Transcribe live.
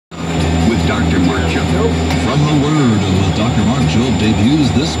Dr. Mark Show. From the Word of the Dr. Mark Show debuts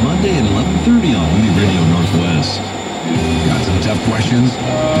this Monday at 11:30 on Moody Radio Northwest. Got some tough questions?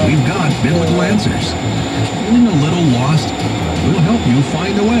 We've got biblical answers. Feeling a little lost? We'll help you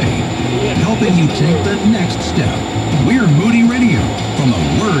find a way, helping you take the next step. We're Moody Radio, from the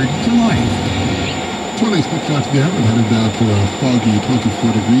Word to life. 26 shots there, and headed down for a foggy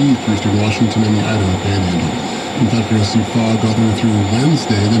 24 degrees for eastern Washington and the Idaho Panhandle. In fact, we're going to see fog all the way through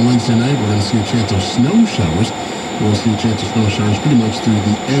Wednesday. Then Wednesday night, we're going to see a chance of snow showers. We'll see a chance of snow showers pretty much through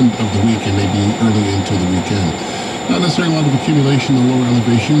the end of the week and maybe early into the weekend. Not necessarily a lot of accumulation in the lower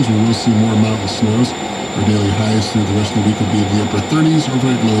elevations. We will see more mountain snows. Our daily highs through the rest of the week will be in the upper 30s.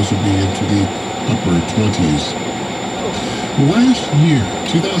 Overnight lows will be into the upper 20s. Last year,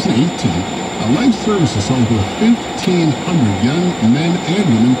 2018, Life Services saw over 1,500 young men and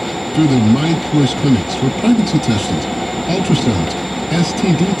women through the My Choice clinics for pregnancy testings, ultrasounds,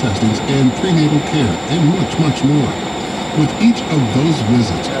 STD testings, and prenatal care, and much, much more. With each of those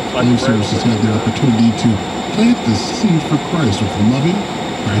visits, Life Services had the opportunity to plant the seed for Christ with loving,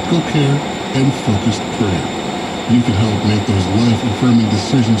 practical care, and focused prayer. You can help make those life-affirming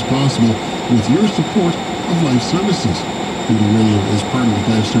decisions possible with your support of Life Services. Moody Radio is partnered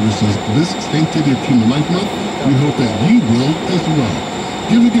with Life Services this Sanctity of Human Life Month. We hope that you will as well.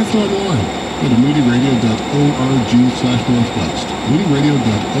 Give a gift online. Go to moodyradio.org/northwest.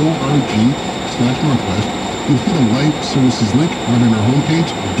 moodyradio.org/northwest. You'll see the Life Services link right on our homepage.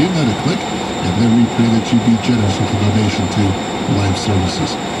 Give that a click, and then we pray that you be generous with a donation to Life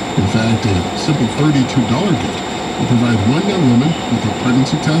Services. In fact, a simple $32 gift will provide one young woman with a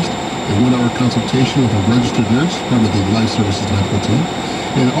pregnancy test, a 1-hour consultation with a registered nurse, part of the Life Services medical team,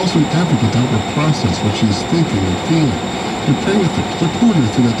 and also an advocate to help her process what she's thinking and feeling, and pray with her, support her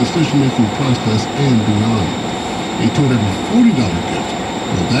through that decision-making process and beyond. A $240 gift.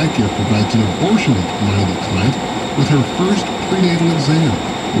 Well, that gift provides an abortion-minded client with her first prenatal exam,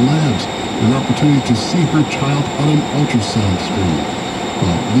 labs, and an opportunity to see her child on an ultrasound screen.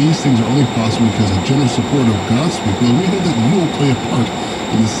 Well, these things are only possible because of generous support of God's people, and we know that you will play a part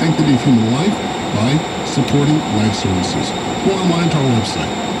in the sanctity of human life by supporting Life Services. Go online to our website,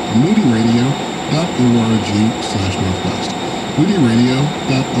 moodyradio.org/northwest.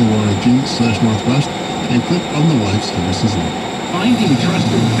 moodyradio.org/northwest, and click on the Life Services link. Finding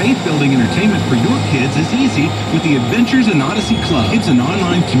trusted, faith-building entertainment for your kids is easy with the Adventures in Odyssey Club. It's an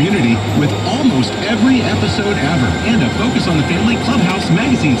online community with almost every episode ever and a Focus on the Family Clubhouse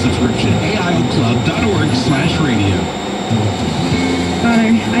magazine subscription. AIOclub.org/radio.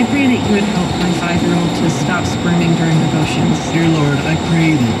 Father, I pray that you would help my 5-year-old to stop squirming during devotions. Dear Lord, I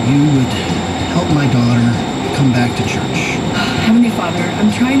pray that you would help my daughter come back to church. Heavenly Father, I'm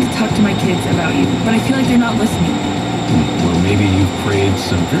trying to talk to my kids about you, but I feel like they're not listening. Well, maybe you've prayed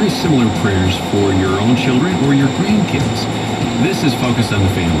some very similar prayers for your own children or your grandkids. This is Focus on the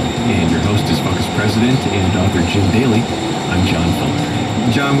Family, and your host is Focus President and author Jim Daly. I'm John Fuller.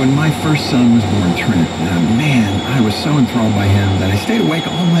 John, when my first son was born, Trent, man, I was so enthralled by him that I stayed awake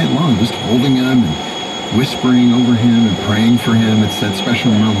all night long just holding him and whispering over him and praying for him. It's that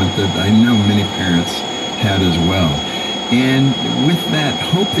special moment that I know many parents had as well. And with that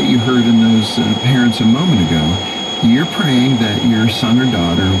hope that you heard in those parents a moment ago, you're praying that your son or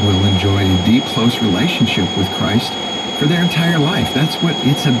daughter will enjoy a deep, close relationship with Christ for their entire life. That's what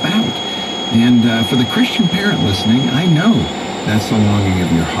it's about. And for the Christian parent listening, I know that's the longing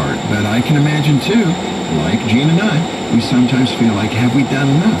of your heart. But I can imagine, too, like Gene and I, we sometimes feel like, have we done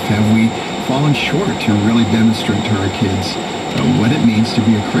enough? Have we fallen short to really demonstrate to our kids what it means to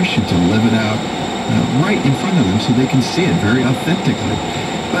be a Christian, to live it out right in front of them so they can see it very authentically?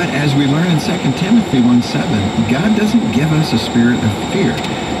 But as we learn in 2 Timothy 1:7, God doesn't give us a spirit of fear.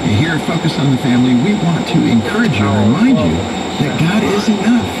 Here at Focus on the Family, we want to encourage you and remind you that God is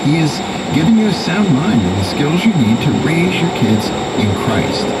enough. He has given you a sound mind and the skills you need to raise your kids in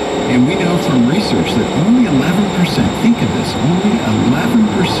Christ. And we know from research that only 11%, think of this, only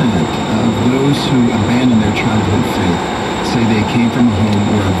 11% of those who abandon their childhood faith say they came from a home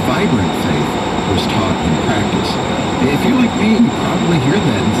where a vibrant faith was taught and practiced. If you're like me, you probably hear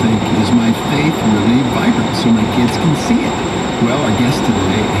that and think, is my faith really vibrant so my kids can see it? Well, our guest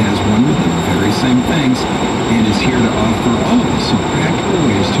today has one of the very same things and is here to offer all of us some practical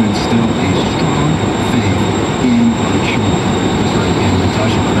ways to instill a strong